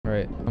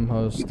Alright, I'm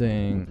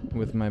hosting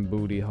with my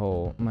booty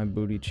hole, my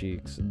booty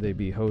cheeks. They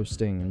be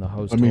hosting in the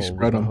host hole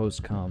with the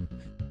host cum.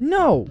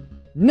 No!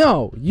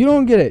 No! You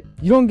don't get it.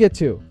 You don't get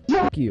to.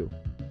 Fuck you.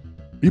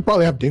 You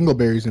probably have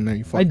dingleberries in there,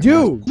 you fucking I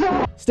do!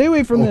 ass. Stay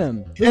away from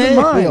them. Those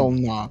are mine. Hell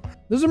nah.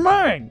 Those are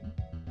mine!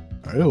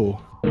 Ew.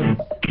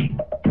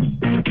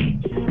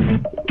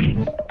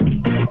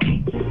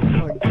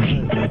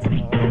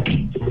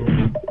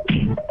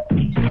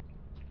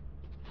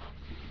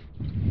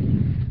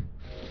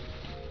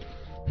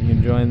 You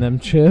enjoying them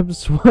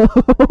chips?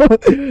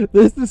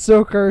 This is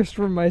so cursed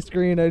from my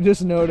screen, I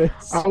just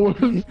noticed. I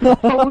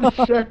was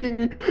checking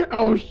if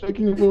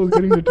it was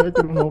getting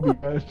detected on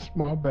OBS.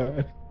 My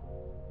bad.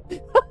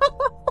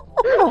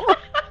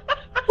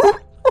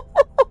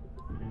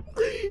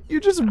 You're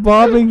just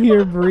bobbing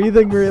here,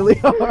 breathing really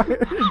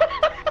hard.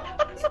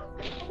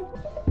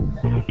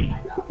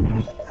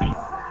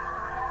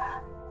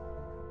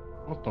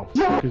 What the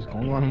fuck is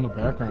going on in the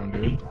background,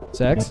 dude?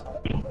 Sex?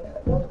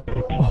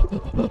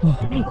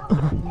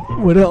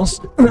 What else?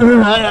 What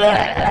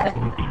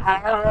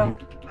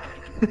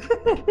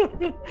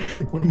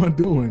am I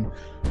doing?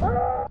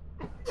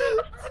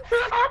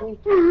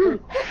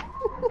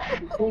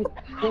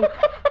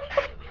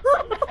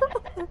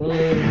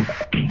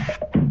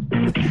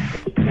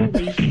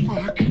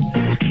 Fuck.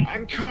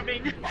 I'm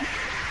coming.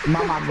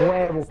 Mama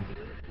huevo.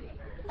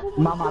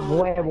 Mama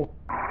huevo.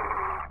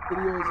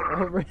 Video is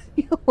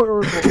already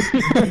horrible.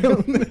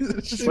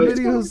 This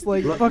video is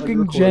like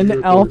fucking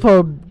Gen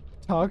Alpha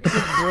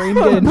toxic brain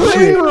dead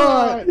shit.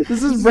 Rot.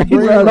 This is brain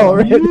rot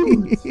already.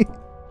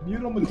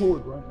 Mute on the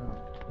cord right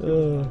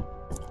now.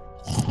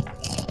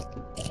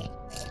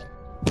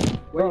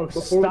 Bro,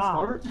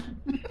 stop.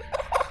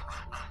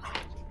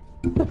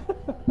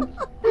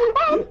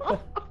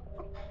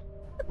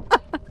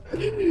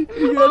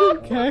 You got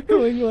him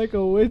cackling like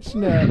a witch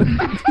now.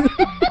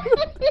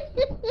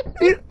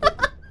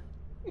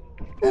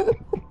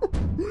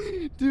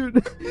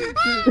 Dude.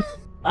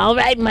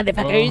 Alright,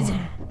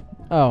 motherfuckers.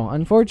 Oh,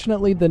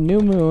 unfortunately the new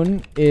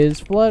moon is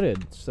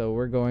flooded, so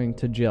we're going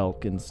to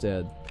Jelk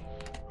instead.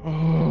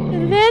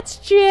 Let's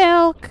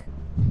Jelk.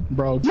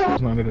 Bro,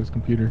 it's not at his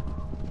computer.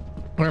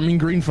 I mean,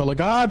 Green Fella.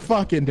 God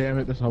fucking damn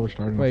it. That's how we're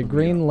starting. Wait,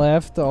 Green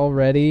left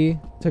already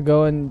to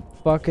go and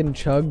fucking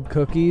chug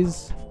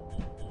cookies?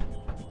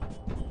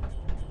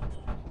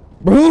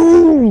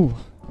 Bro!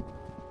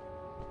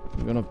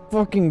 I'm gonna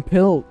fucking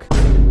pilk.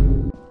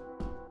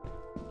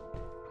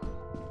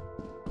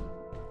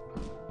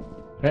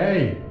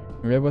 Hey!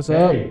 Hey, what's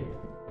up? Hey!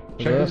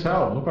 Check this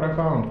out. Look what I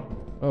found.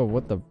 Oh,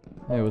 what the?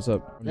 Hey, what's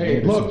up?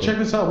 Hey, look! Check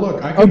this out.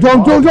 Look! I Oh,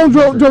 can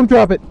don't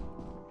drop it!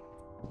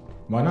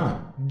 Why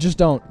not? Just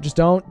don't.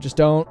 Drop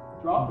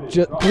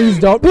it. Please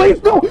don't. Please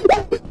don't!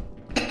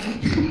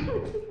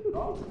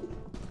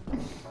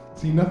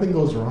 See, nothing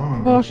goes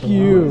wrong. Fuck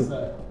you. What is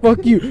that?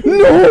 Fuck you.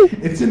 No!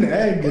 It's an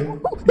egg.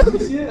 Let me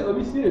see it. Let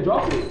me see it.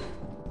 Drop it.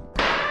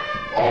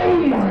 Oh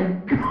my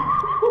god!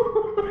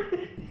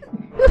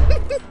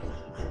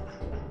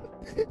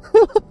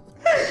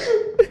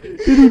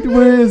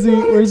 Where is he?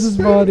 Where's his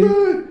body?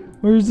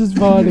 Where's his Did he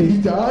body?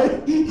 die?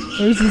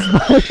 Where's his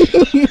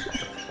body?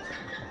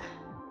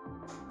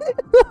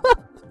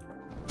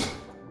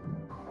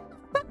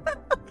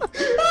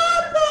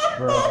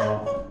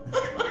 Bro.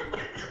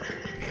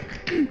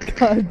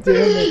 God damn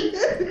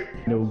it.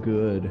 No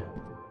good.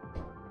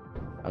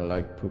 I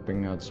like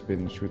pooping out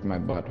spinach with my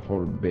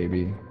butthole,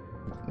 baby.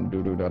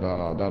 Do da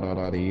da da da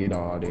da dee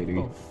da dee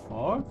dee.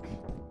 Fuck.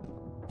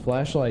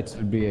 Flashlights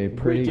would be a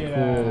pretty Wicked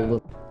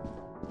cool.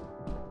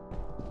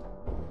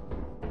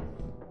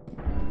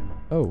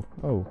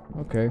 Oh,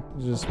 okay.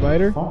 Is it a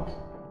spider? Fuck.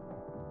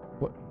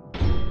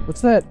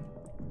 What's that?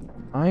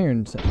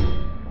 Iron.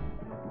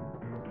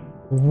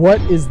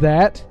 What is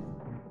that?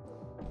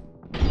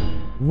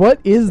 What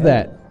is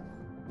that?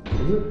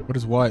 What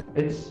is what?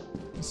 It's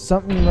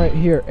Something right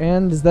here.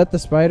 And is that the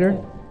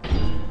spider?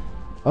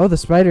 Oh, the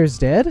spider is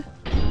dead?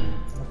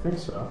 I think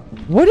so.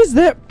 What is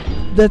that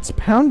that's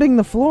pounding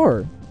the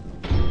floor?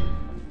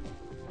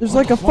 There's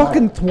like a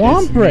fucking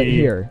thwomp It's right me.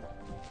 here.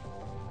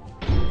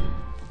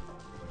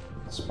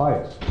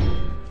 Spikes.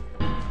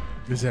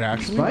 Is it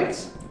actually?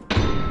 Spikes?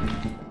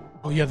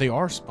 Oh yeah, they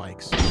are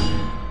spikes.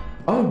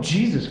 Oh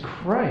Jesus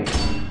Christ!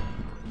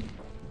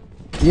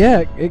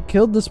 Yeah, it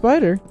killed the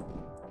spider.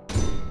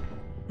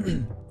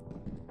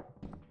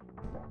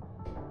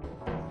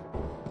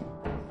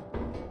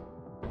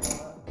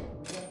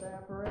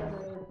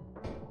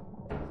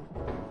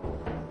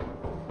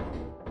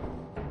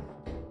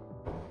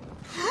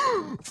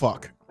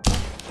 Fuck.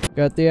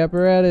 Got the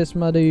apparatus,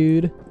 my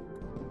dude.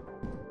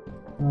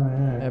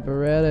 Alright.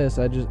 Apparatus.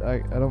 I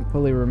don't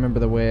fully remember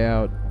the way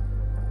out.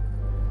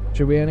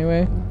 Should we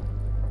anyway?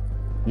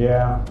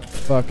 Yeah.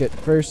 Fuck it.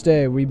 First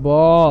day, we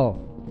ball.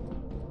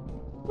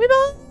 We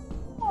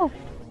ball.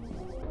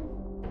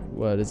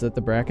 What, is that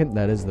the bracken?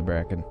 That is the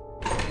bracken.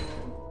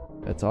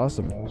 That's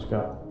awesome. Let's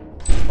go.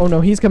 Oh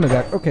no, he's coming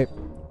back. Okay.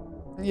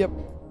 Yep.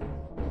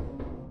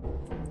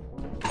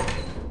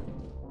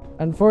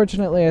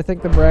 Unfortunately, I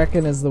think the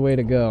bracken is the way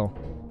to go.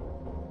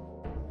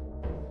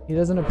 He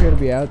doesn't appear to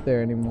be out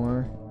there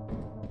anymore.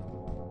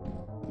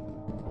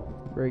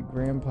 Great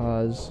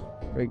grandpas,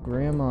 great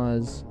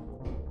grandmas,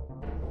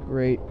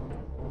 great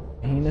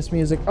heinous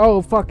music.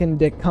 Oh, fucking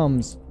dick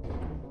comes.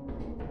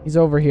 He's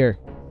over here.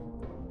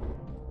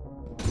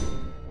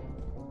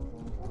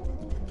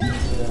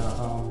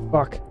 Yeah,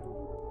 Fuck.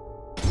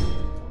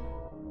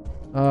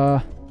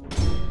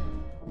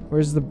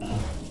 Where's the...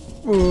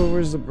 Ooh,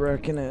 where's the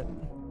bracken at?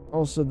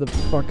 Also the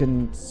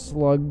fucking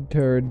slug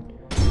turd.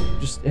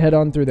 Just head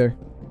on through there.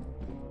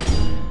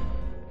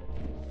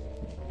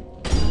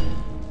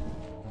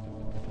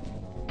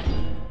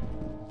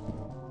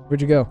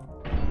 Where'd you go?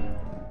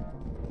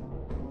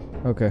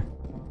 Okay.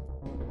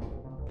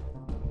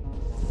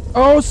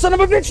 Oh, son of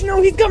a bitch!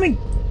 No, he's coming!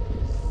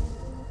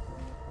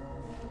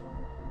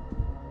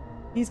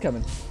 He's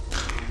coming.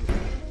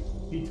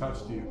 He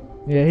touched you.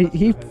 Yeah,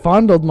 he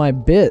fondled my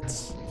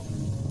bits.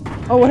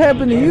 Oh, what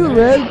happened to you,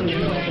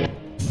 Red?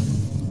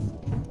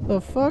 The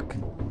fuck?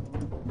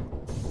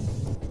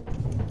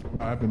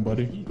 What happened,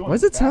 buddy? Why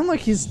does it sound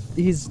like he's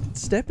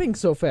stepping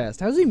so fast?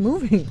 How's he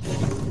moving?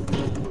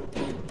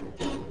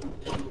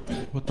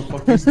 What the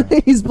fuck is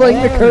that? He's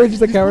playing the Courage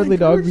the Cowardly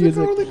Dog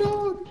music.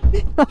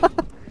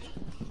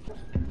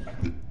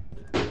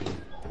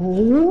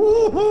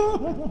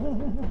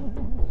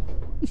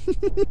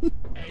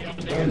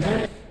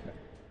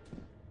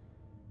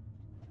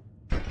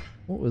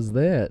 What was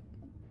that?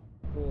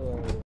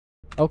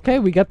 Okay,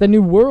 we got the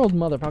new world,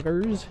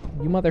 motherfuckers.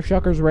 You mother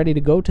shuckers ready to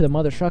go to the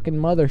mother shuckin'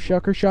 mother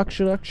shucker shuck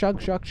shuck shuck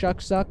shuck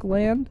shuck suck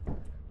land?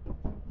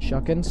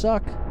 Shuck and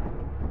suck.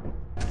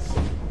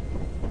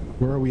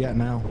 Where are we at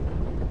now?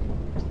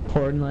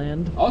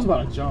 Pornland. I was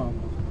about to jump.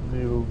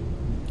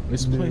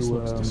 This place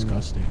looks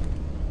disgusting.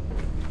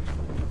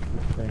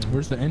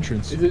 Where's the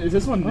entrance? Is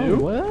this one new?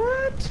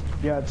 What?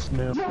 Yeah, it's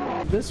new.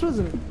 This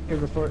wasn't here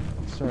before.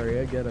 Sorry,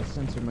 I gotta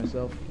censor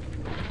myself.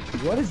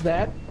 What is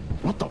that?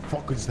 What the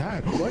fuck is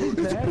that? What is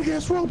It's that? a big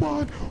ass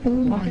robot! Oh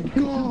my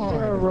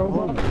god! A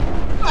robot.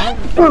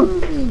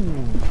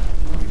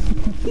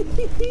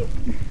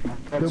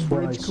 That's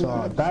what I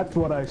saw. That's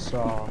what I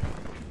saw.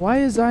 Why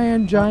is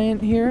Iron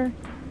Giant here?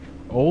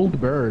 Old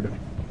bird.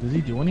 Does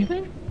he do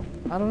anything?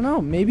 I don't know.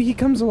 Maybe he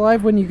comes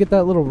alive when you get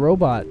that little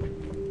robot.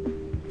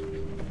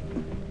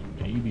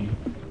 Maybe.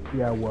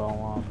 Yeah,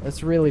 well,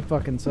 That's really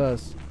fucking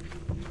sus.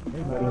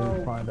 maybe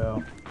we'll find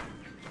out.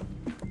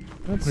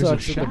 That There's a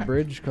sucks that the shack.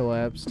 bridge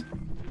collapsed.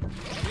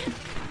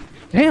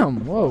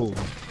 Damn, whoa.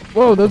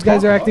 Whoa, those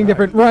guys are acting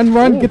different. Run,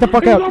 run, get the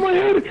fuck He's out. on my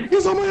head!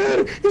 He's on my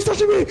head! He's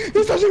touching me!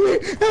 He's touching me!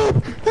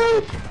 Help!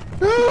 Help!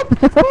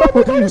 Help! Oh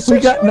my god, he's so We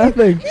got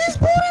nothing. He's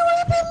booty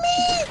raping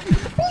me!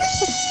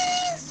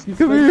 Please!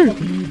 Come here.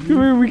 Come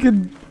here, we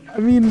can... I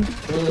mean...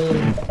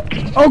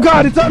 Oh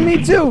god, it's on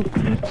me too!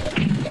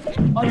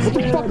 What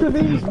the fuck are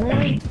these,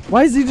 man?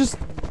 Why is he just...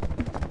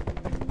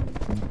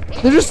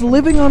 They're just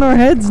living on our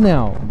heads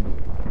now.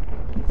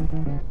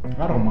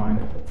 I don't mind.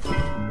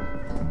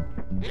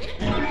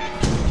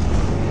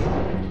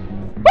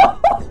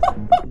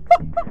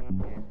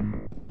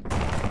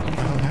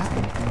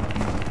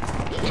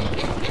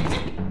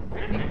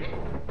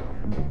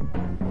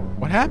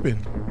 What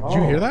happened? Did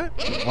you hear that?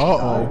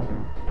 Uh-oh.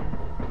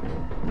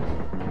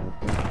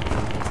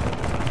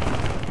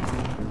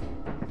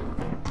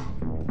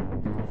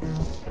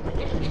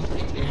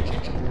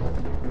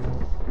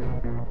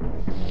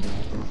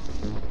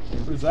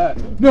 What is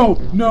that? No,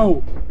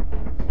 no.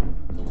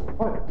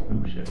 What?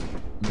 Oh shit.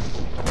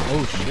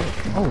 Oh shit.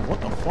 Oh, what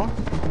the fuck?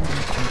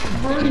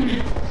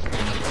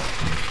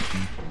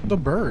 The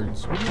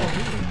birds. What are y'all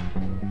doing?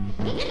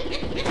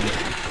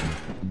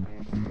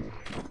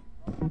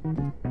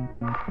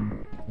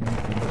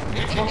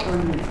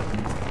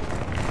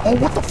 Oh,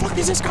 what the fuck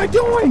is this guy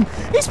doing?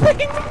 He's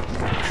picking me!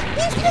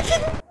 He's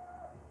picking me!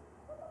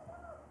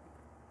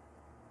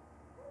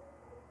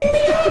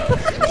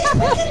 He's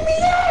picking me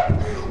up!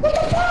 What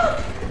the fuck?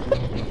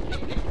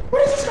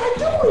 What is this guy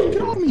doing?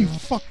 Get off me, you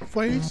fuck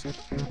face!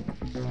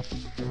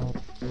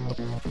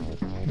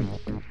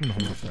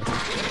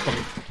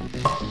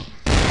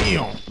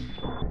 Damn!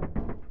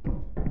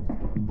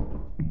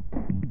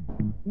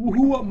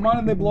 Who what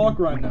mine they block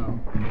right now?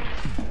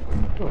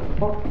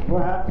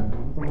 What happened?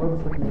 Where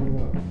the frick are you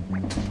going?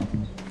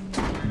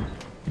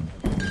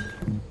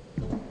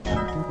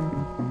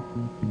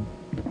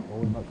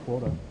 Rolling that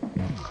quota.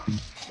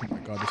 Oh my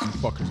god, there's some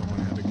fuckers on my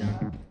head again.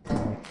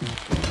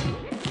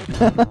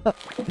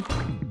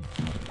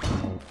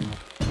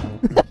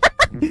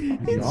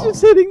 He's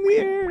just hitting the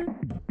air.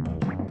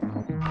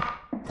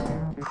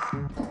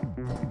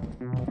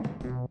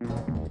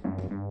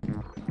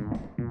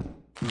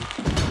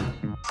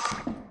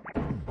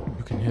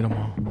 You can hit them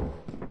all.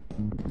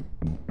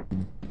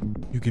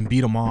 You can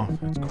beat them off.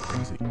 That's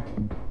crazy.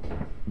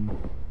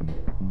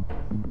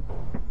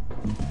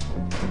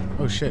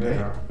 Oh shit,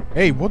 hey.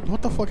 Hey,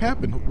 what the fuck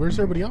happened? Where's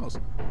everybody else?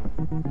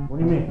 What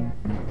do you mean?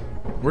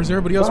 Where's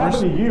everybody else? What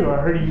Where's... happened to you? I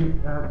heard you.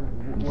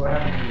 What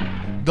happened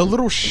to you? The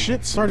little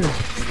shit started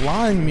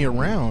flying me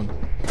around.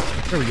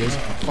 There he is. Oh,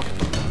 fucking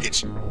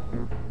bitch.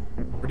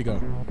 Where'd he go?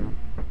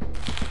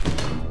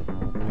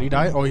 Did he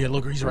die? Oh yeah,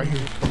 look, he's right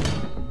here.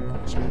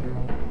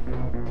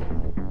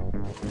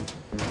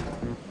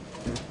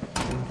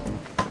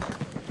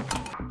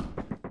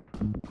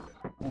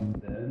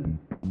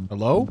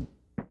 Hello?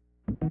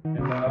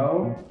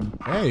 Hello?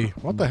 Hey,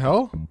 what the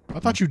hell?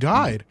 I thought you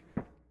died.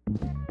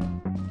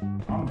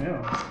 I'm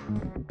him.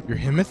 You're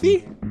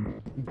Himothy?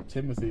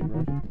 Timothy,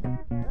 bro.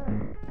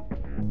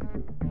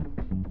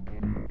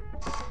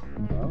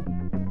 Hello?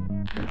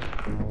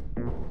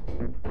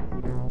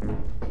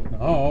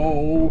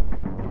 No.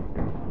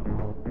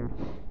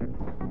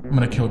 I'm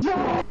gonna kill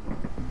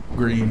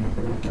Green.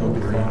 Kill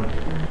Green.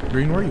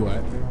 Green, where are you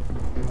at?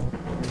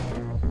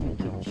 I'm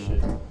killing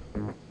shit.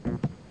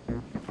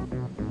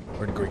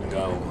 Where'd Green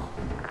go?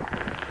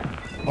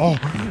 Oh,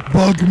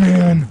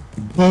 Bugman!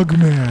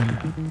 Bugman!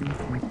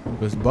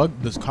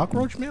 Does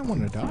Cockroach Man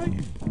want to die?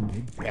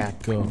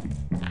 Back up.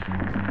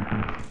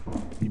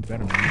 You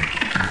better not.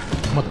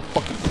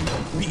 Motherfucker.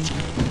 Beach.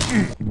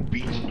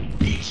 Beach.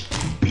 Beach.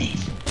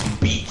 Beach.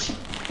 Beach.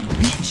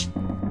 Beach.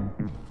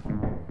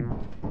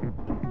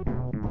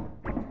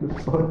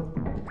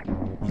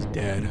 He's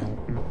dead.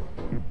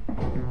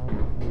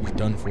 He's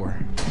done for.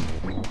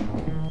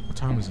 What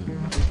time is it?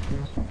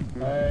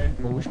 Hey.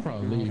 Well, we should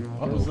probably leave.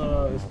 There's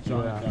a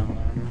giant down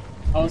there.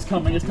 Oh, it's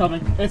coming, it's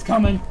coming, it's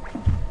coming!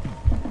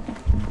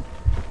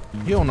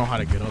 He don't know how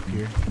to get up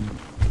here.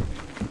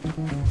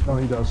 No,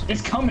 he does.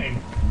 It's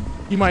coming!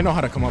 He might know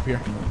how to come up here.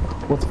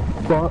 What's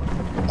fuck?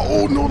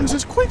 Oh no, this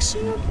is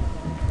quicksand!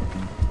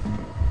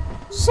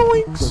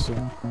 Zoinks! You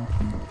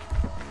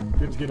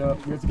have to get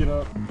up, you have to get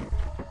up.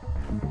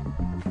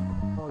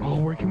 Oh,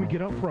 where can we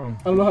get up from?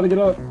 I don't know how to get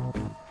up.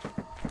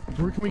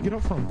 Where can we get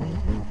up from?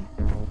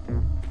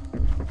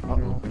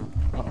 Uh-oh.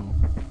 Uh-oh.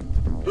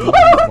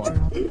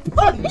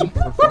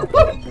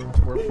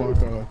 We're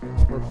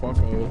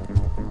fucked.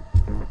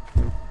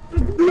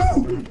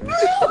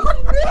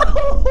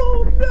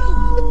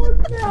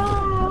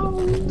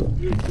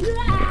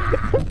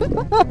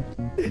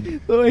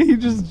 The way he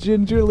just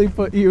gingerly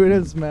put you in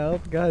his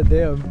mouth. God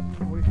damn.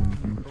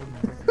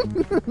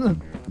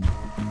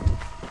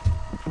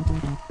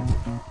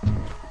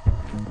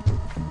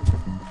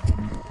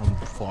 I'm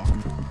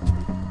fucked.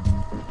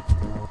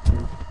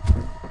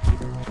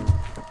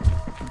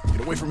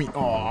 Get away from me.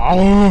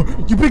 Oh,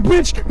 you big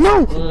bitch!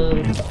 No!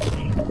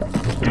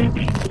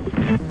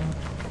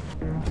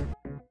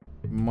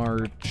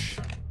 March.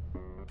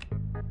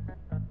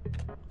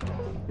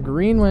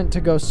 Green went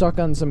to go suck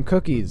on some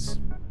cookies.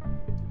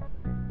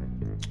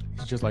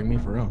 He's just like me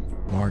for real.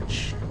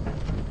 March.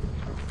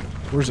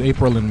 Where's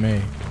April and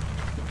May?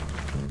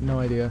 No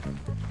idea.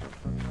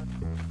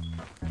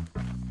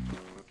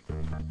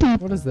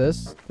 What is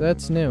this?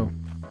 That's new.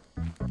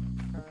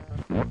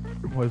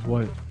 What is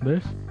what?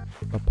 This?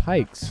 The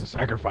pikes.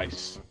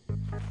 Sacrifice.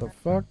 The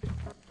fuck?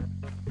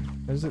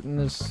 Why is it in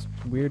this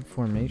weird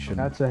formation?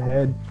 That's a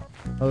head.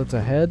 Oh, it's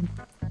a head?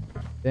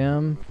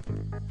 Damn.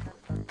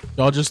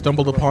 Y'all just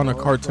stumbled upon a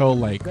cartel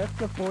like That's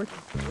the fourth.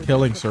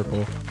 killing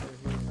circle.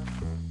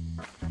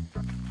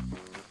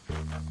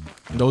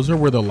 Those are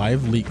where the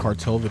live leak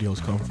cartel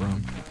videos come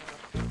from.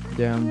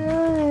 Damn.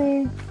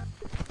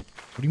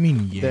 What do you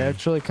mean, yeah? They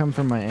actually come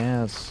from my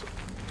ass.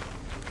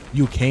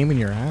 You came in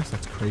your ass?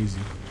 That's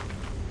crazy.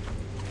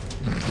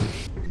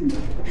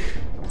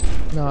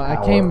 No, I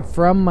came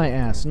from my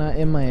ass, not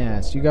in my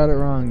ass. You got it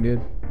wrong,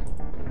 dude.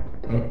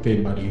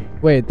 Okay, buddy.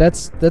 Wait,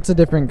 that's a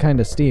different kind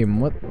of steam.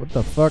 What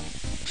the fuck?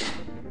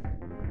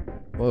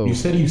 Whoa. You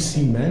said you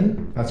see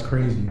men? That's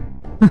crazy.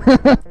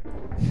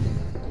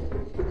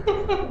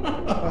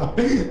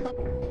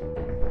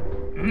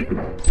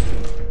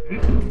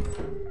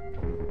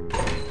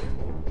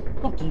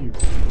 Fuck you,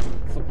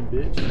 fucking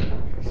bitch.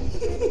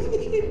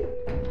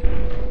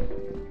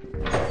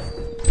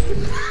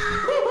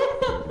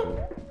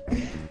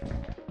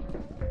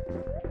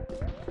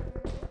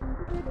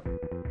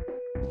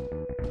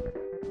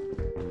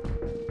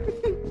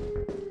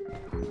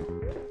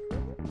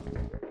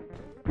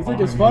 You think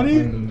it's funny?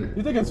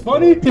 You think it's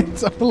funny?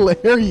 It's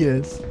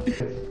hilarious.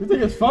 You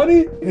think it's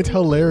funny? It's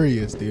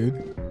hilarious,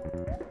 dude.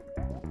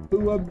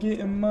 Ooh, I'm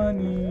getting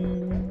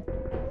money.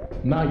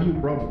 Not you,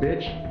 bro,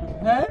 bitch.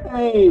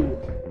 Hey!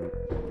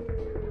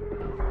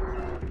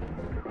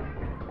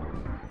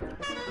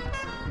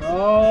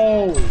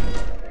 No!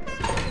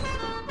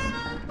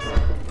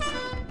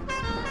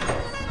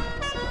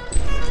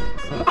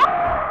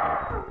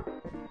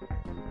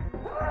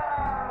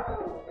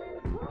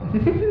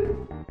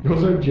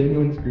 Those are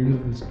genuine screams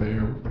of despair.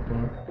 What the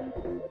fuck?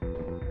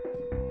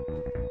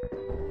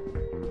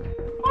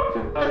 I'm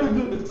tired of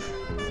this!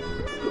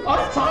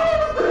 I'm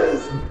tired of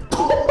this!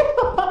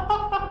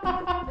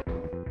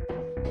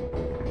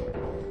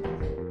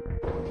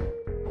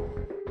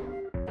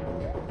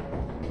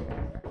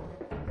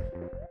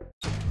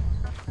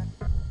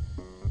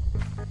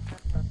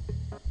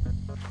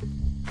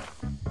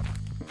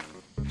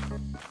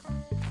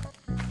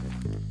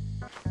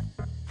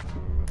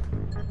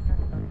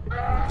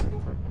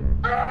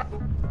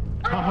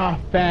 Haha,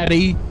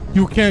 fatty.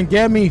 You can't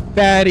get me,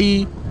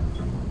 fatty.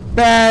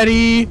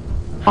 Fatty.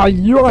 Oh,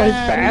 you ain't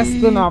fast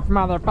enough,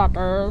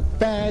 motherfucker.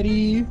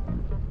 Fatty.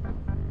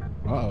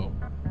 Uh-oh.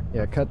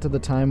 Yeah, cut to the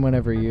time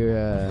whenever you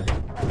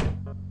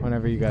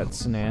got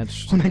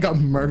snatched. When I got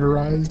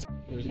murderized.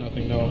 There's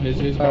nothing, no. His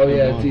Oh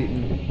yeah, gone. it's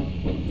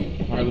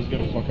eaten. Alright, let's get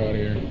the fuck out of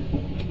here.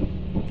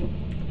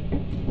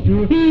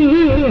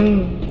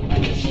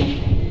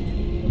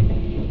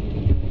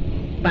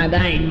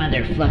 Bye-bye,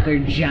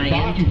 motherfucker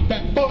giant. You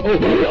fat fuck!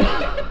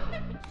 Oh.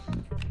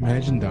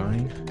 Imagine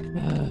dying.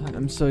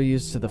 I'm so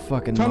used to the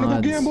fucking Time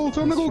mods. to go gamble.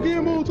 Time to go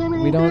gamble. Time to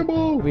go We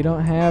gamble.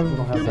 don't have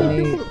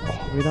any.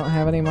 We don't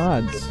have any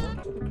mods.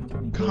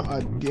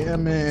 God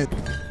damn it.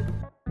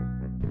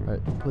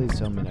 Alright, please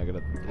tell me not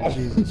gonna.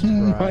 Jesus Oh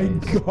my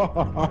Christ.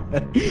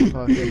 god.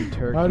 Fucking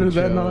turkey. How did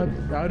that not?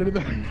 chode. How did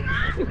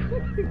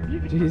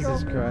that?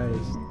 Jesus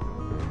Christ.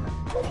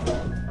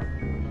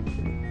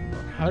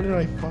 How did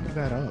I fuck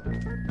that up?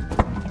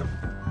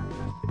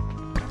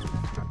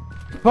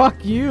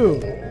 Fuck you!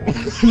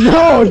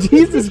 No,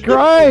 Jesus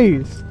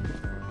Christ!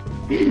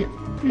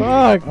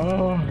 Fuck!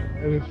 Oh,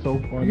 that is so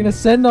funny. You're gonna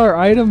send our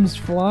items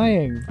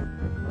flying.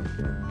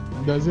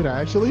 Does it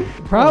actually?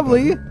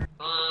 Probably.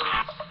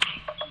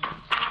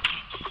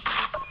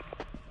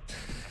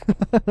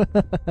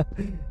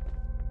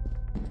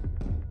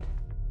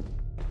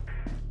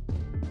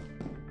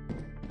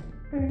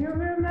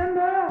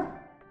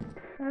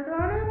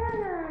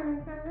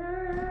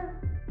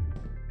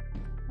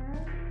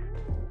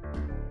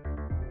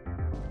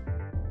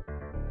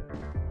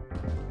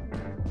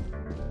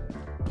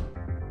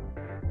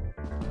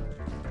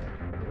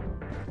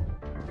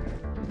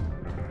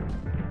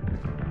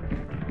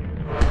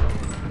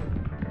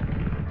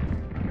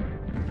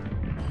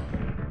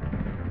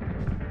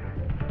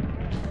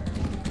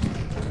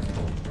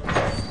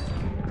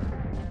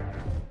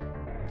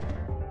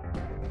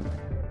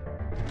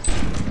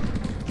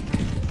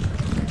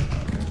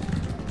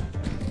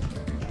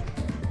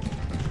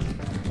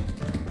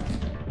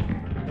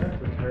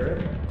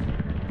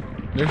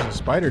 There's a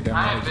spider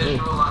down there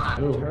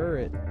too.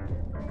 Turret.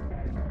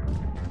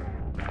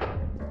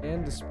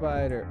 And a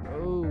spider.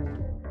 Oh.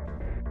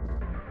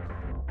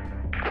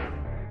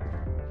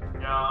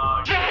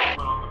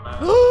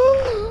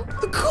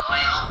 The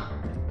coil!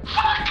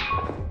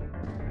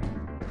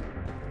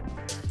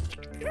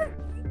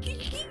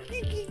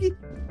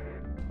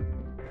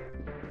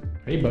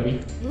 Hey, buddy.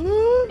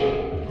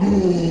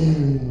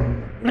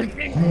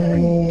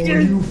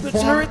 The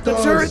turret, the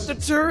turret, the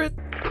turret!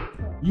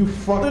 You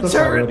fucked The us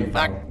turret! already,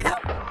 bro.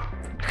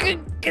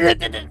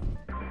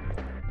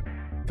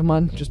 Come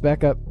on, just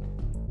back up.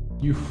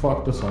 You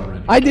fucked us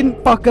already. I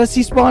didn't fuck us,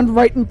 he spawned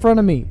right in front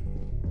of me.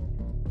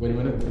 Wait a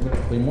minute.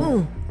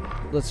 Claymore.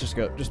 Let's just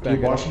go. Just back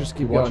Keep up. watching. Just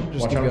keep watching. going.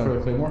 Just Watch keep out for going.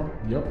 the Claymore.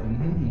 Yep.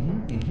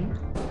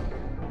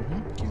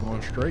 Keep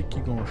going straight.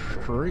 Keep going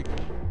straight.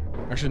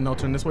 Actually, no.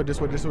 Turn this way. This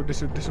way. This way.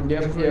 This way. This way.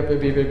 Yep. This way. Yep.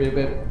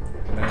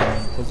 And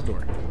then close the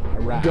door.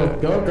 Alright.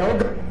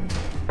 Go.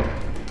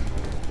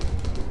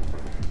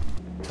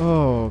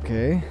 Oh,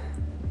 okay.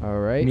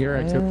 Alright. Near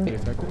activity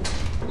affected.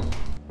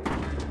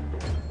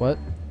 What?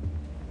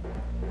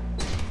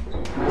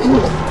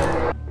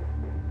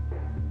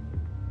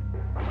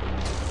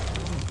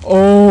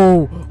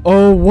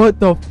 Oh, what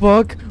the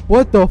fuck?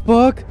 What the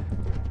fuck?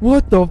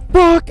 What the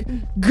fuck?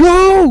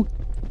 Go!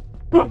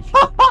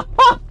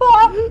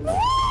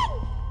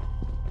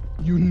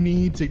 You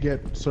need to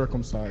get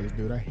circumcised,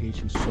 dude. I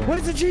hate you so much. What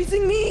is it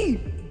chasing me?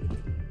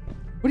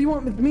 What do you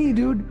want with me,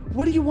 dude?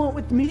 What do you want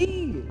with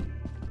me?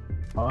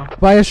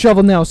 Buy a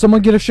shovel now.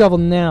 Someone get a shovel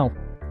now.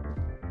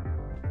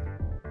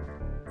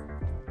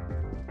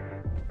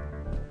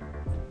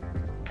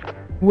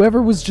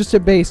 Whoever was just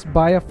at base,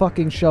 buy a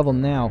fucking shovel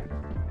now.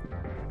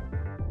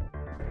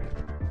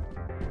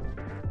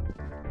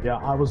 Yeah,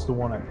 I was the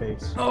one at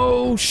base.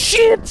 Oh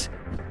shit!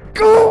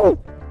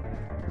 Go!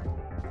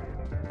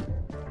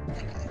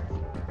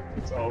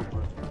 It's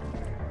over.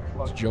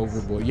 It's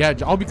Jover boy. Yeah,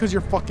 all because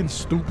your fucking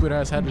stupid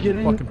ass had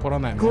to fucking put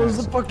on that Close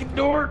mask. the fucking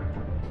door.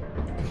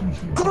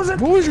 Close it.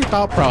 What was your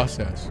thought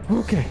process?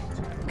 Okay.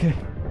 Okay.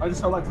 I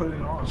just felt like putting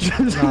it on.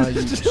 Nah,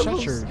 you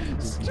shut your.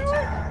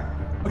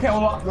 Okay,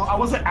 well, no, I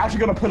wasn't actually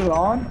gonna put it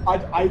on.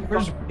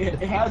 It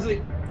has a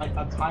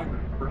timer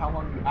for how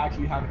long you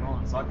actually have it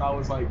on. So I thought it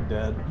was like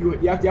Dead. you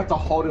have to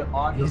hold it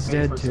on. your He's face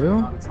dead for a certain too?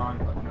 amount of time,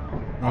 but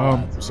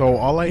no. So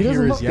all I He hear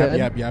doesn't is look yap, dead.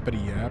 yap,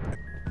 yappity yap.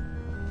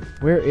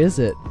 Where is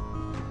it?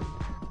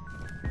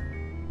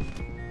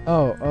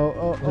 Oh.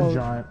 The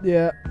giant.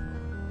 Yeah.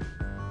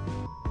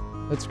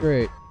 That's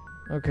great.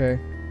 Okay.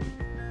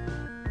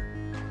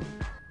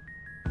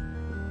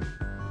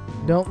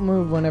 Don't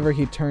move whenever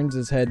he turns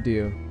his head to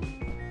you.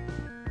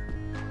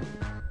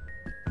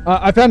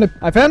 I found him!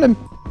 I found him!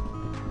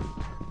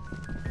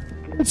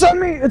 It's on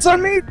me! It's on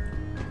me!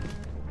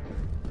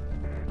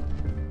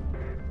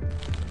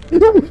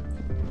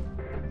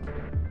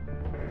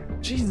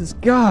 Jesus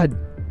God!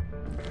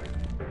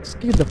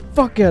 Scared the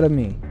fuck out of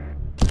me.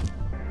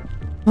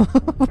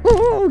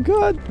 Oh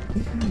God!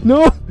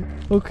 No!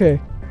 Okay.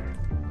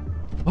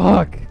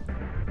 Fuck.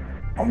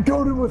 I'm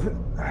goaded with it.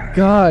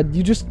 God,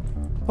 you just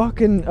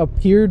fucking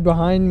appeared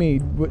behind me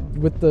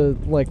with the,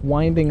 like,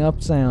 winding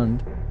up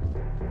sound.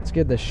 It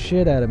scared the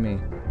shit out of me.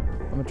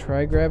 I'm gonna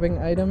try grabbing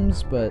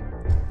items, but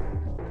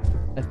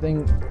I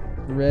think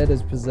red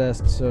is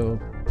possessed, so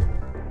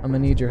I'm gonna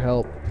need your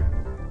help.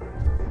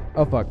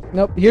 Oh, fuck.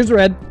 Nope, here's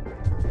red.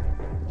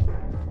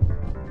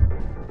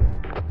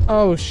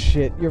 Oh,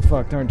 shit. You're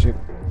fucked, aren't you?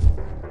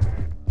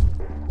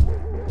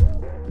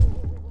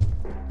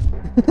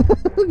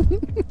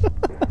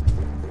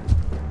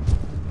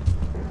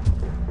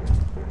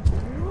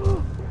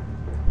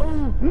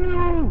 Oh,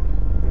 no!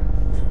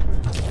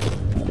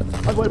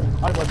 I went.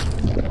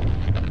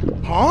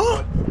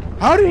 Huh?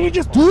 How did he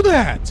just do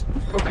that?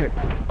 Okay.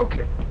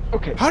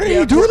 How did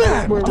he do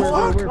that? We're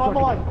Fuck?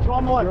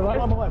 I'm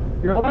alive.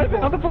 You're alive?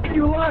 How the fuck are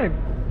you alive?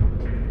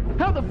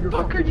 How the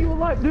fuck are you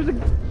alive? There's a...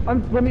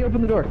 let me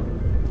open the door.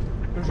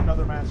 There's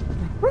another mask.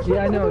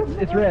 Yeah, I know.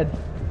 It's red.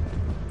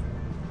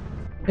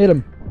 Hit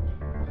him.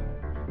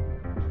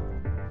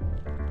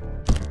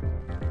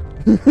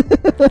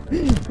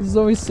 This is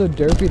always so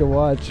derpy to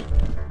watch.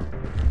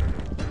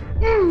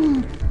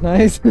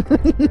 Nice.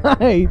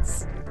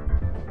 Nice.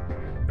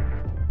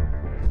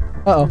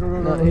 Uh-oh.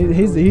 No,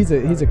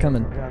 he's a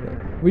coming.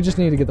 We just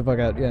need to get the fuck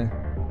out, yeah.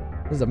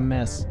 This is a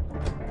mess.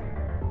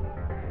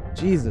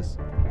 Jesus.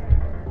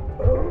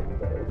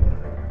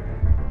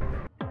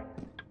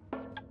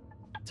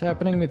 What's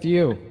happening with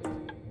you?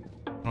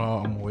 Oh,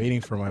 I'm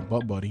waiting for my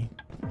butt buddy.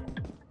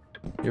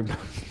 Your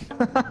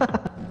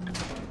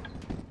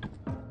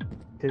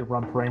Okay,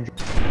 Rump Ranger.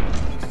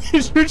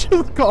 Did you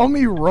just call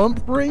me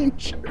Rump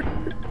Ranger?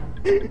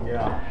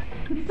 Yeah.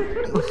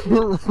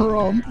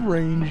 Rump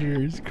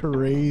Ranger is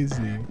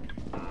crazy.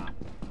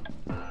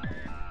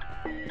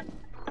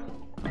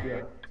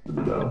 Yeah.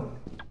 No.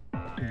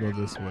 Go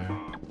this way.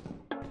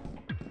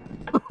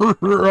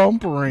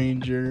 Rump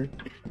Ranger.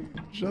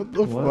 Shut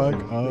the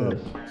fuck up.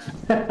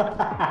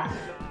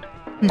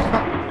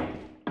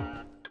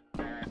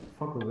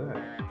 Fuck was that?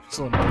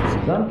 So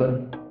nice.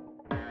 Something.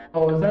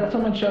 Oh, is that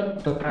someone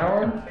shut the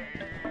power?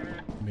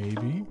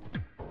 Maybe.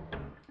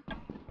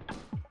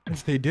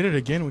 If they did it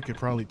again, we could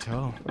probably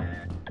tell.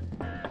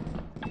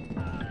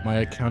 My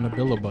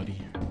accountability buddy.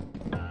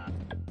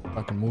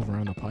 I can move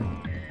around the pipe.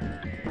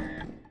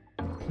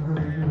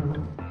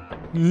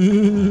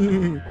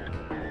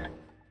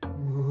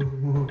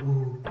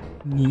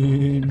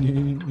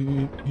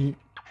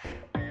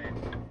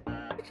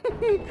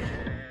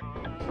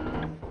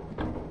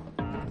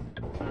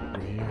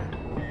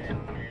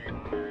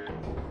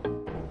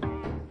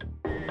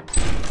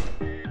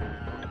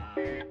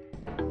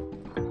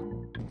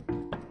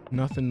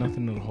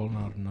 Nothing that'll hold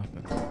out of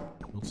nothing.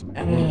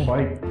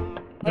 Fight.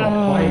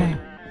 Fight.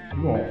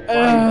 You won't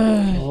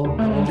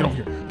fight. Get over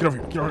here. Get over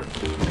here. Get over here.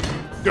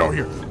 Get over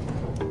here.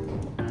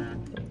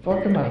 What the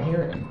fuck am I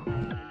hearing?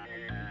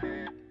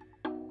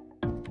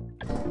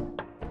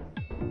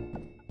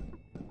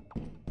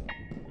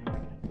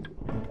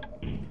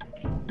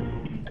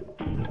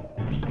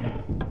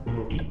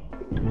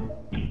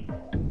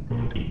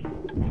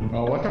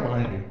 Oh, what's up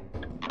behind you?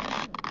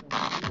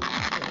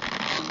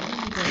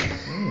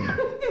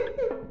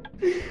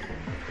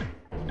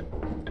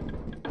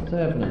 What's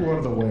happening? Move out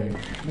of the way.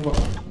 Move up.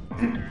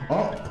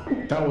 Oh,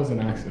 that was an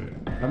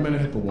accident. I meant to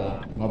hit the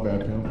wall. My bad,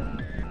 pimp.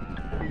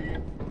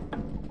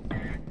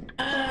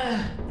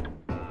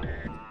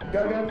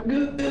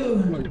 Goo.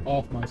 Like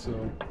off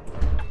myself.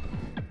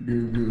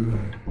 Goo.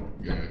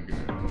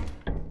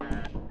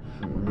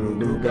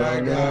 Goo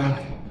gaga.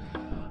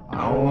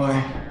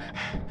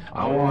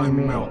 I want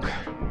milk.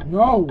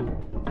 No!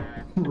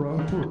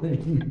 Rump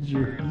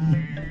Ranger.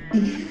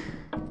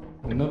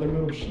 Another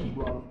little sheep.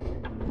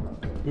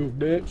 Move,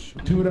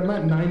 bitch. Dude, I'm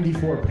at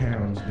 94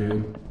 pounds,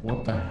 dude.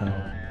 What the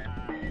hell?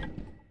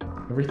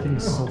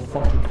 Everything's so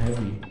fucking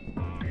heavy.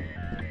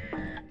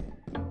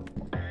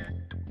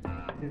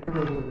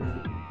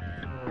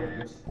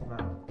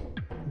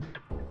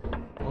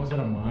 Oh, is that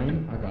a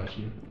mine? I got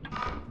you.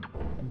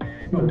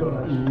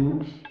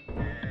 Oops.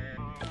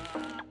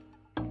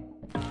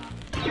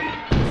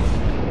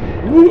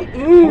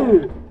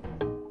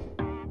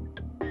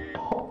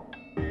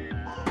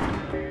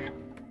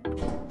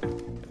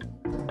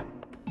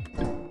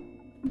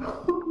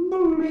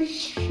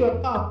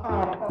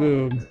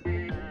 Boom.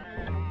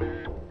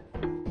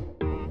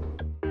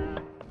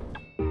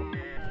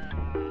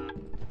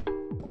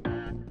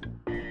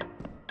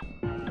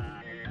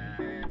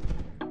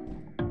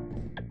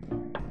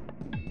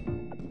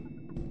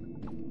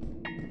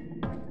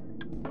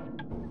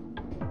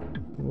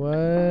 What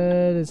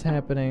is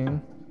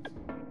happening?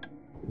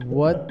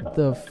 What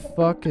the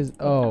fuck is...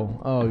 Oh,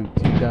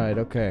 you died,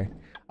 okay.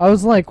 I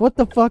was like, what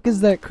the fuck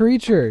is that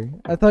creature?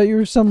 I thought you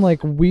were some,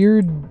 like,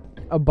 weird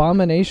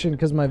abomination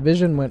because my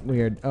vision went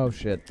weird. Oh,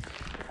 shit.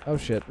 Oh,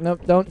 shit.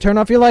 Nope, don't. Turn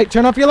off your light!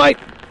 Turn off your light!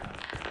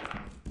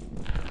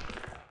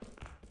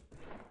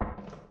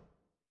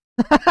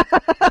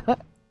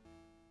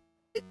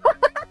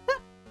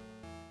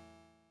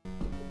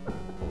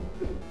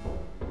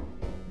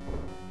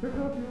 Turn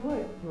off your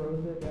light!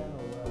 Throws it down a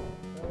well.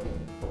 That was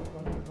so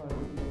fucking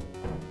funny.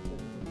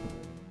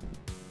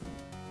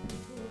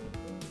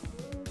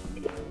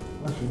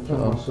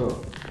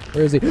 up?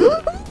 Where is he?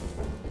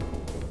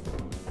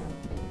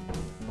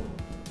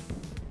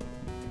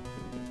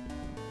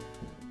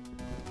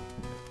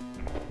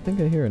 I think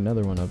I hear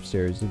another one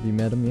upstairs. Have you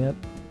met him yet?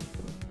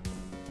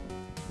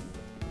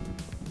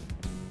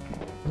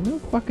 There's no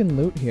fucking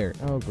loot here.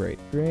 Oh, great.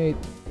 Great.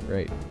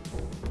 Great.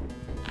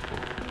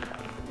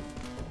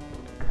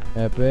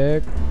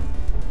 Epic.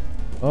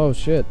 Oh,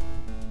 shit.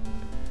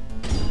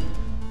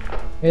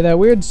 Hey, that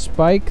weird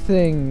spike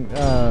thing,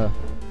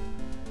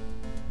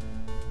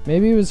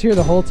 maybe it was here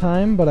the whole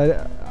time, but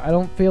I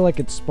don't feel like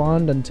it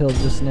spawned until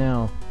just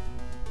now.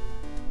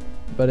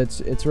 But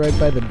it's right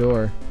by the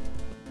door.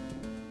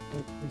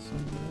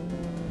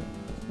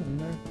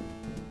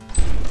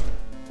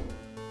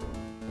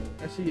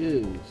 Yes, he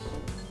is.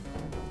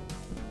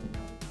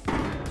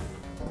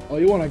 Oh,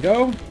 you wanna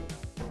go?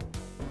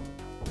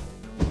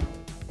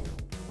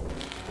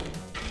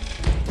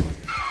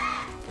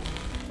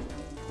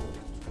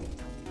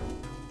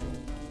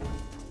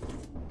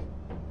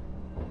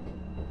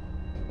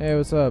 Hey,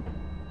 what's up?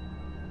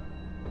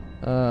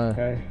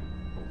 Okay.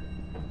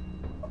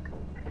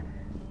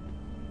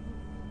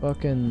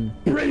 Fucking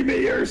Bring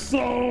me your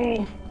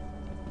soul!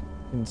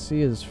 can see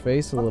his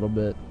face a little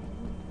bit.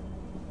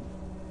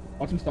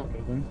 Watch him stop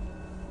moving.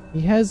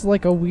 He has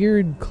like a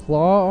weird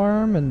claw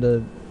arm and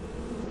a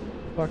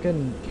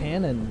fucking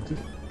cannon. He's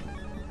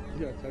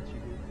gonna touch you,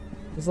 dude.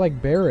 It's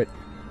like Barrett.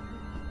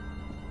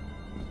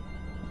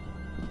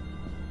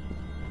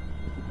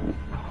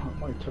 I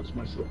might touch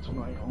myself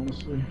tonight,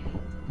 honestly.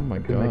 Oh my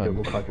Could make it god.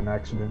 look like an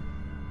accident.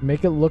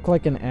 Make it look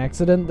like an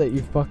accident that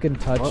you fucking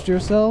touched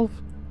yourself?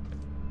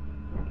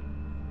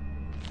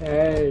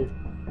 Hey.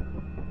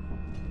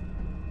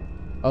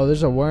 Oh,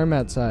 there's a worm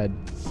outside.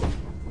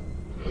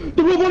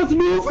 The robot is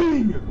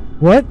moving!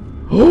 What?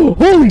 Oh,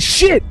 holy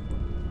shit!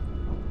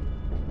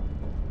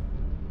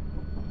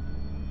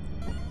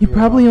 He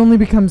probably only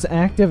becomes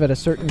active at a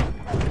certain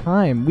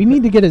time. We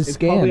need to get his It's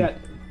probably scan. at...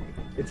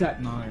 It's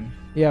at 9.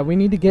 Yeah, we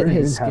need to get We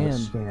his didn't have a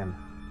scan. scan.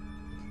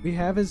 We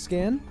have his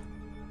scan?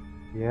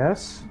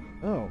 Yes?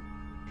 Oh.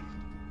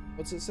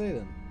 What's it say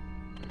then?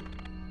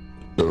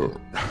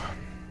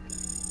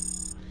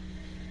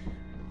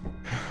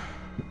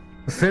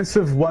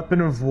 Offensive weapon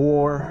of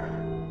war,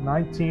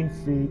 19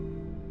 feet.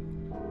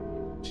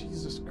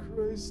 Jesus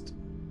Christ.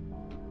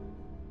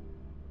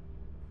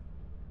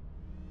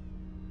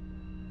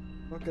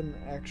 Fucking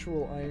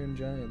actual Iron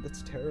Giant.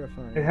 That's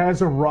terrifying. It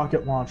has a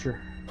rocket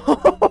launcher.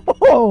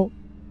 Oh!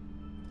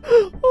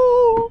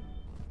 Oh!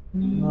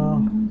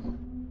 No.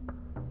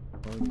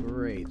 Oh,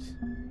 great.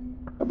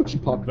 How about you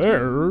pop?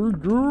 They're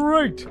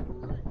great!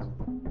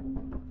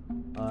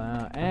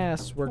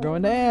 Ass. We're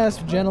going to ass,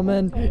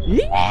 gentlemen.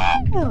 Yeah!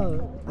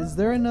 Is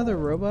there another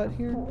robot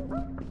here?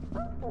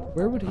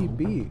 Where would he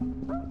be?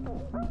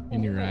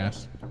 In your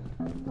ass.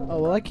 Oh,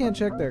 well, I can't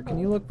check there. Can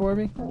you look for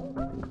me?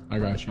 I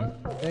got you.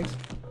 Thanks.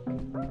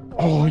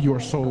 Oh, you were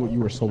so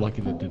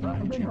lucky that did not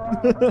hit you.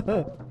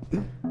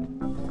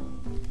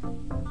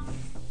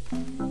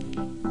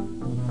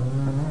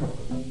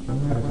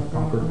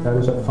 That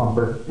is a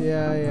thumper.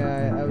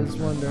 Yeah, I was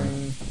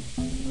wondering.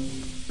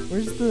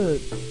 Where's the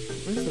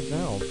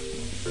valve?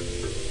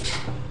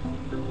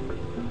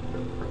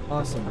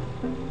 Awesome.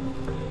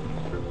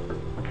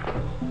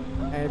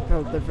 I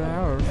broke the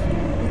valve.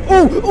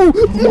 Oh!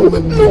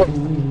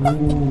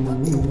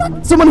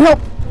 Someone help!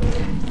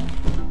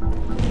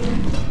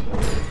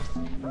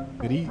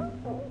 Did he? I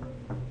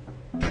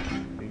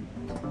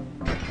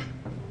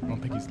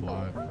don't think he's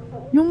alive.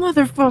 You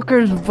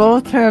motherfuckers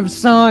both have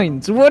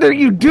signs. What are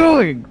you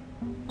doing?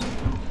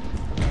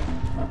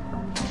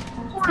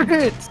 We're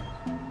hit.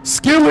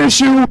 Skill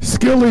issue!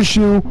 Skill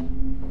issue!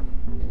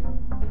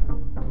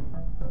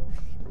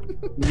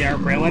 You're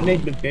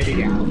ruining the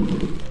video.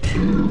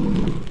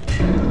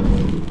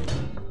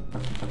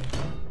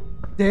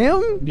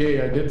 Damn.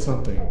 Yeah, I did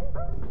something.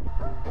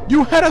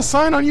 You had a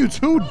sign on you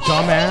too,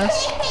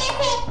 dumbass!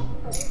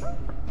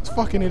 This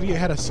fucking idiot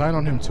had a sign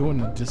on him too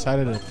and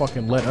decided to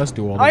fucking let us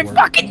do all the work.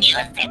 fucking used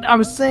it. I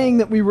was saying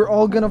that we were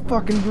all gonna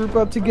fucking group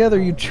up together.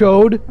 You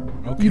chode.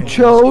 Okay. You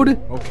chode.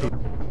 Okay.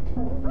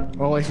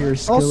 All I hear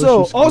is skill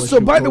Also,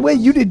 issue, by the cope- way,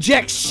 you did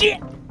jack shit.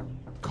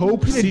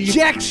 Cope You did seed.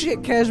 jack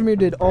shit. Kashmir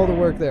did all the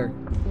work there.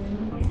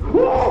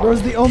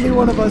 Bro's the only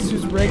one of us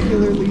who's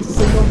regularly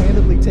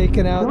single-handedly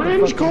taken out. the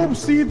Orange fucking- cope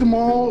seed them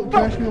all.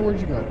 Kashmir, where'd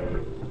you go?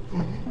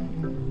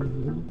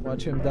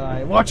 Watch him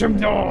die. Watch him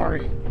die.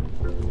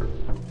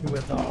 He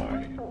will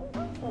die.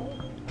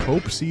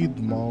 Cope seed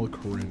them all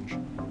cringe.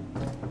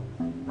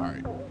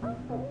 Alright.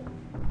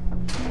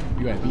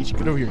 You got beach.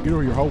 Get over here. Get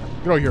over here, hoe.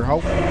 Get over here,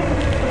 hoe.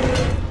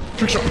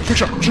 Trick shot. Trick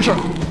shot. Trick shot.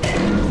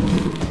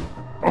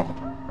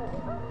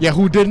 Oh. Yeah,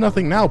 who did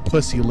nothing now,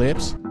 pussy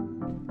lips?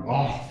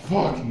 Oh,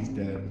 fuck, he's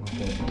dead.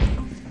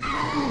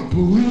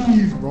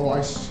 Please, bro,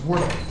 I swear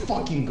to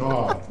fucking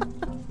God.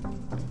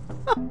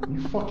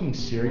 You fucking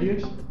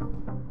serious?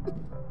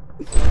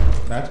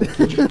 That's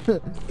what you...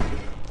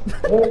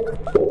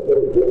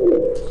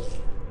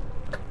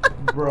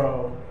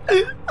 Bro.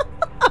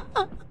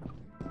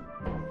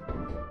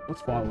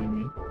 What's following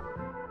me?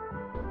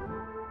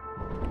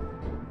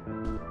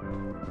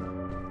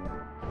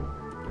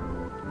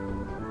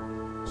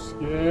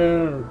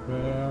 scared,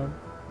 man.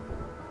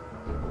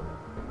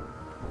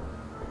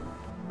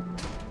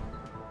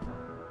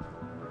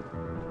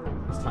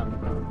 It's time to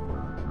go.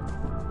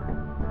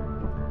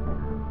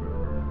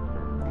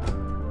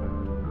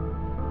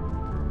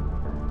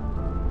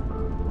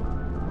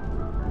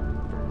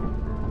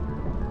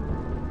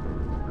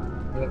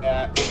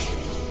 Yeah.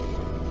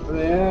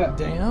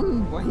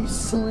 Damn, why are you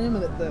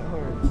slamming it that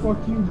hard? Fuck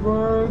you,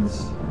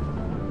 birds.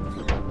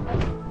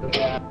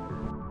 Damn.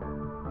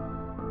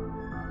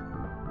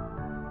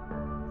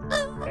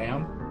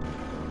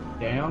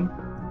 Damn.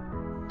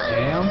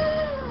 Damn.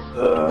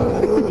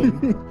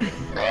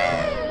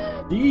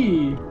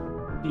 D.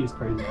 D is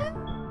crazy.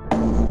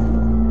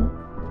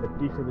 The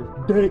D for this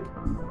dick.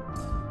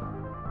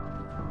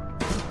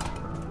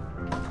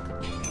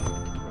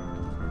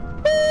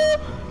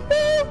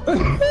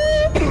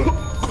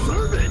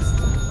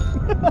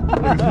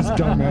 This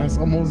dumbass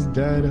almost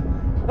dead.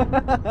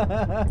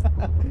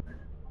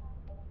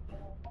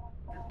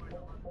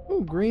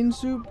 Ooh, green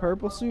suit,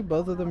 purple suit,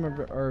 both of them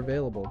are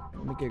available.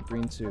 Let me get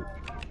green suit.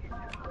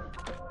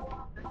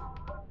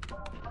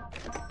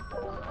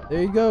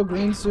 There you go,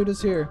 green suit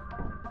is here.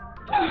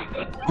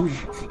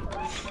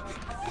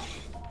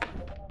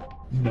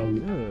 No.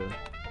 Ugh.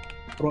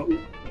 Bro,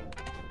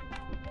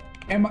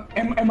 am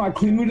I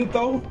clean with it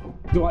though?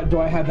 Do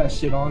I have that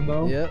shit on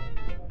though? Yep.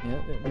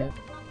 Yep.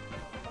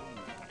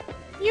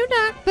 You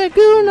knocked the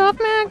goon off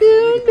my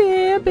goon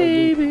bear,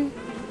 baby.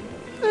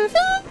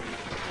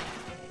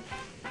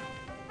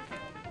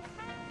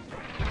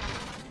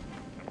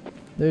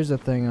 There's a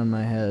thing on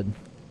my head.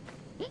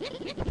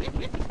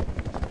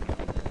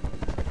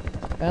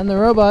 And the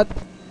robot.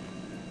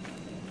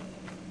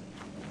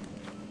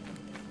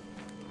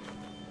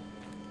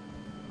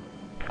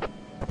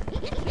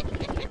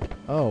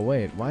 Oh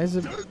wait, why is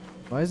it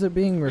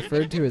being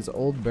referred to as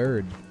old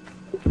bird?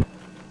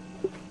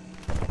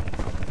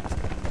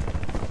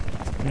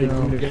 No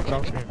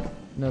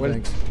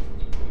thanks.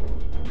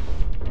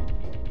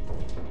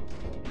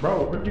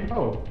 Bro, where'd you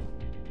go?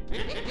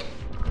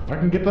 I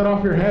can get that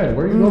off your head.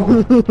 Where are you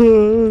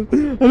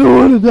going? I don't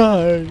want to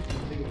die.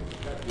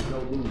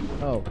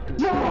 Oh.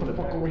 Get the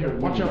fuck over here.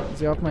 Watch out. Is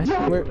he off my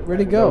head? Where'd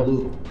he go?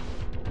 Where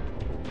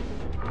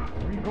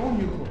are you going,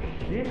 you little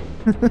shit?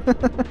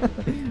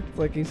 It's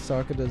like he's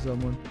talking to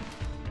someone.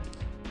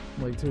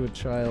 Like to a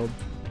child.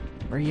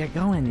 Where you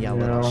going, you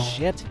little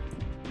shit?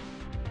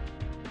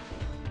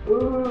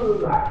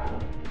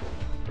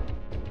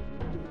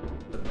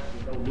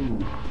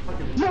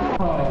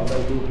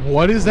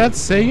 What is that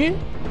saying?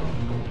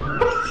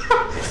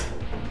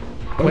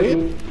 Play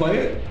it. Play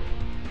it.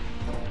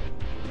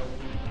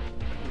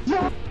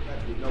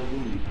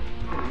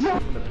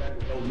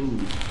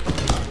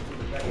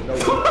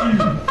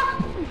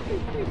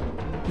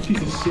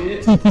 Piece of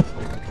shit.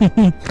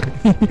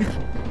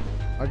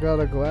 I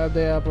gotta grab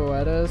the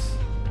apparatus.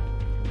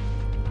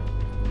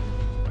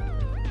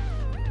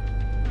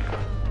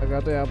 I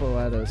got the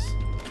apparatus.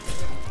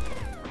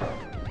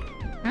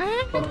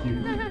 Fuck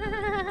you.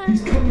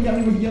 He's coming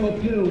out with yellow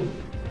pill.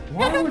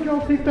 Why would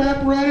y'all take the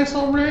apparatus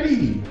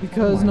already?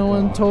 Because no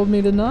one told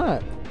me to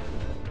not.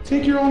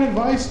 Take your own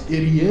advice,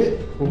 idiot.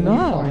 When No. we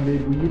find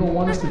it, you don't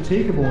want us to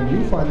take it, but when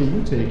you find it,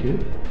 you take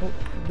it. Well,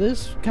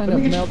 this kind Let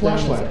of me get your meltdown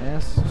is flashlight.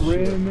 ass.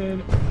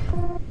 Raymond.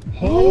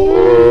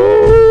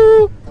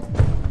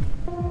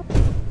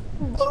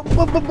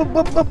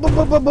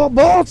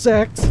 Ball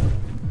sacks.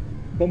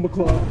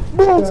 Bumbleclaw.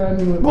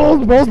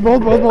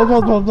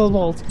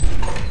 Balls.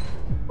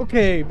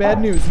 Okay,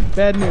 bad news.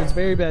 Bad news.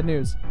 Very bad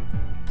news.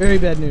 Very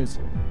bad news.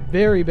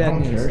 Very bad I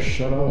don't news. care.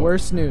 Shut up.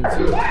 Worst news. I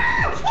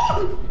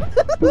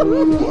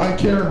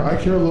care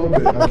a little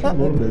bit.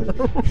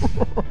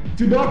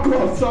 Do not go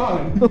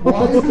outside.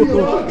 Why is he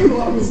allowed to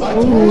go outside?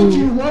 I told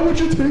you. Why would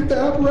you take the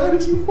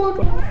apparatus, you fuck?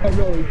 I'm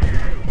going.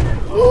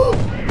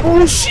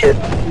 Oh shit!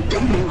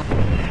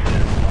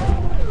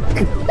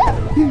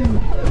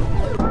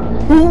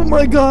 Oh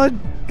my god!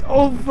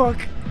 Oh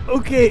fuck!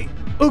 Okay.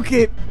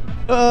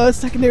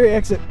 Secondary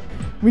exit.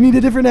 We need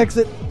a different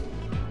exit.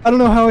 I don't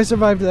know how I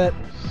survived that.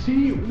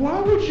 See, why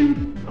would you?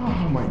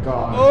 Oh my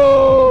god.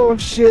 Oh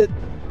shit!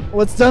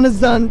 What's done is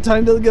done.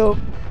 Time to go.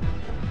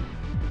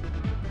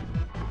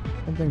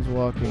 Something's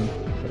walking,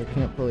 but I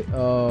can't fully.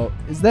 Oh,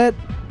 is that?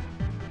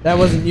 That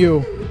wasn't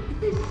you.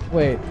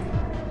 Wait.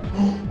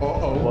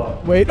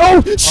 Uh-oh. Wait.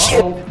 Oh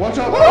shit! Uh-oh. Watch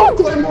out. Oh,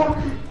 Claymore.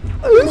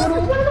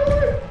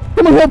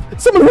 Someone help!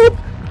 Someone help!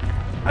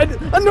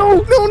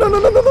 No!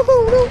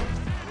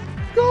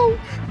 Go!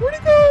 Where'd he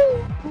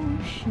go? Oh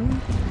shit!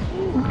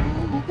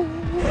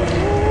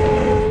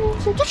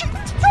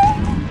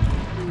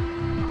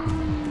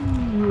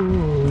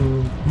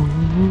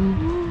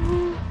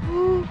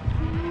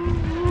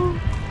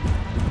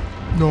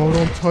 No,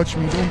 don't touch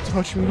me. Don't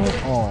touch me.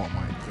 Don't. Oh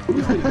my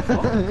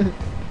god.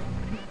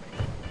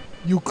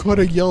 You could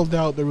have yelled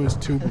out there was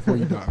two before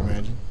you got,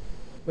 imagine.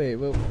 Wait,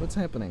 what's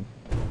happening?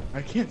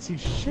 I can't see Where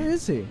shit.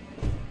 is he?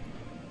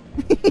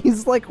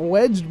 He's like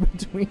wedged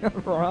between a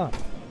rock.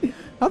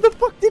 How the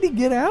fuck did he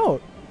get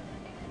out?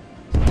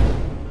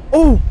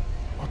 Oh!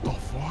 What the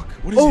fuck?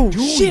 What is Oh it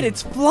doing? shit,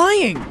 it's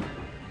flying!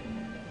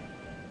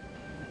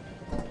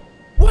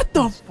 What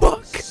the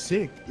fuck?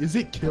 Sick. Is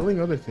it killing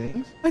other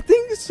things? I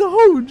think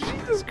so,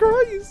 Jesus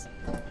Christ!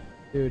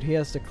 Dude, he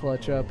has to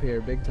clutch up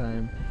here, big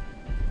time.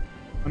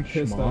 I'm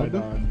pissed that I Schmod?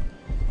 died.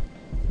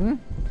 Hmm?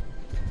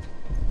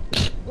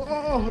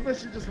 Oh, that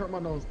shit just hurt my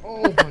nose.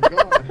 Oh my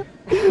god.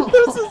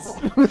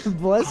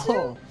 Bless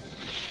you.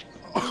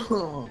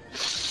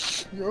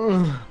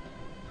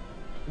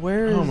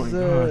 Where's Oh my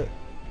God.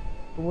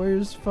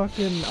 Where's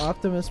fucking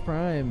Optimus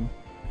Prime?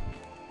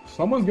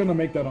 Someone's gonna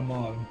make that a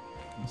mod.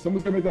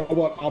 Someone's gonna make that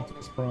about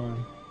Optimus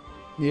Prime.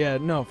 Yeah,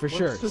 no, for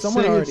sure. to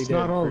Someone say already it's did.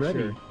 not for already?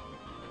 sure.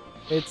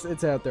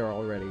 It's out there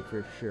already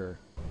for sure.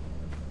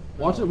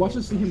 Watch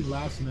it see him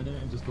last minute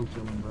and just go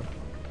kill him, bro.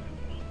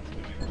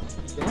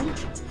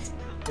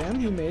 Damn,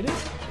 you made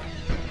it.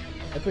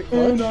 Epic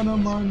clutch. And on a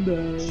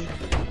Monday.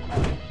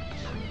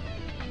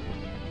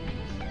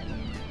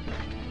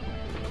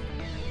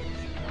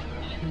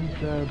 He's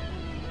dead.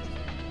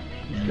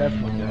 He's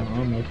definitely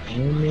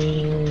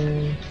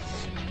dead.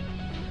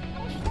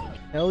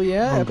 Hell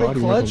yeah, Oh epic God,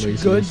 he went clutch. to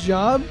laziness. Good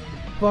job.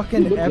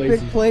 Fucking look epic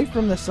lazy. play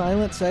from the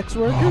silent sex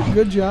worker.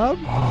 Good job.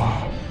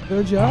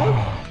 Good job.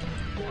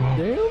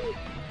 Damn.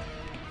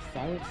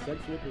 Silent sex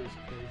worker is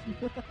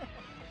crazy.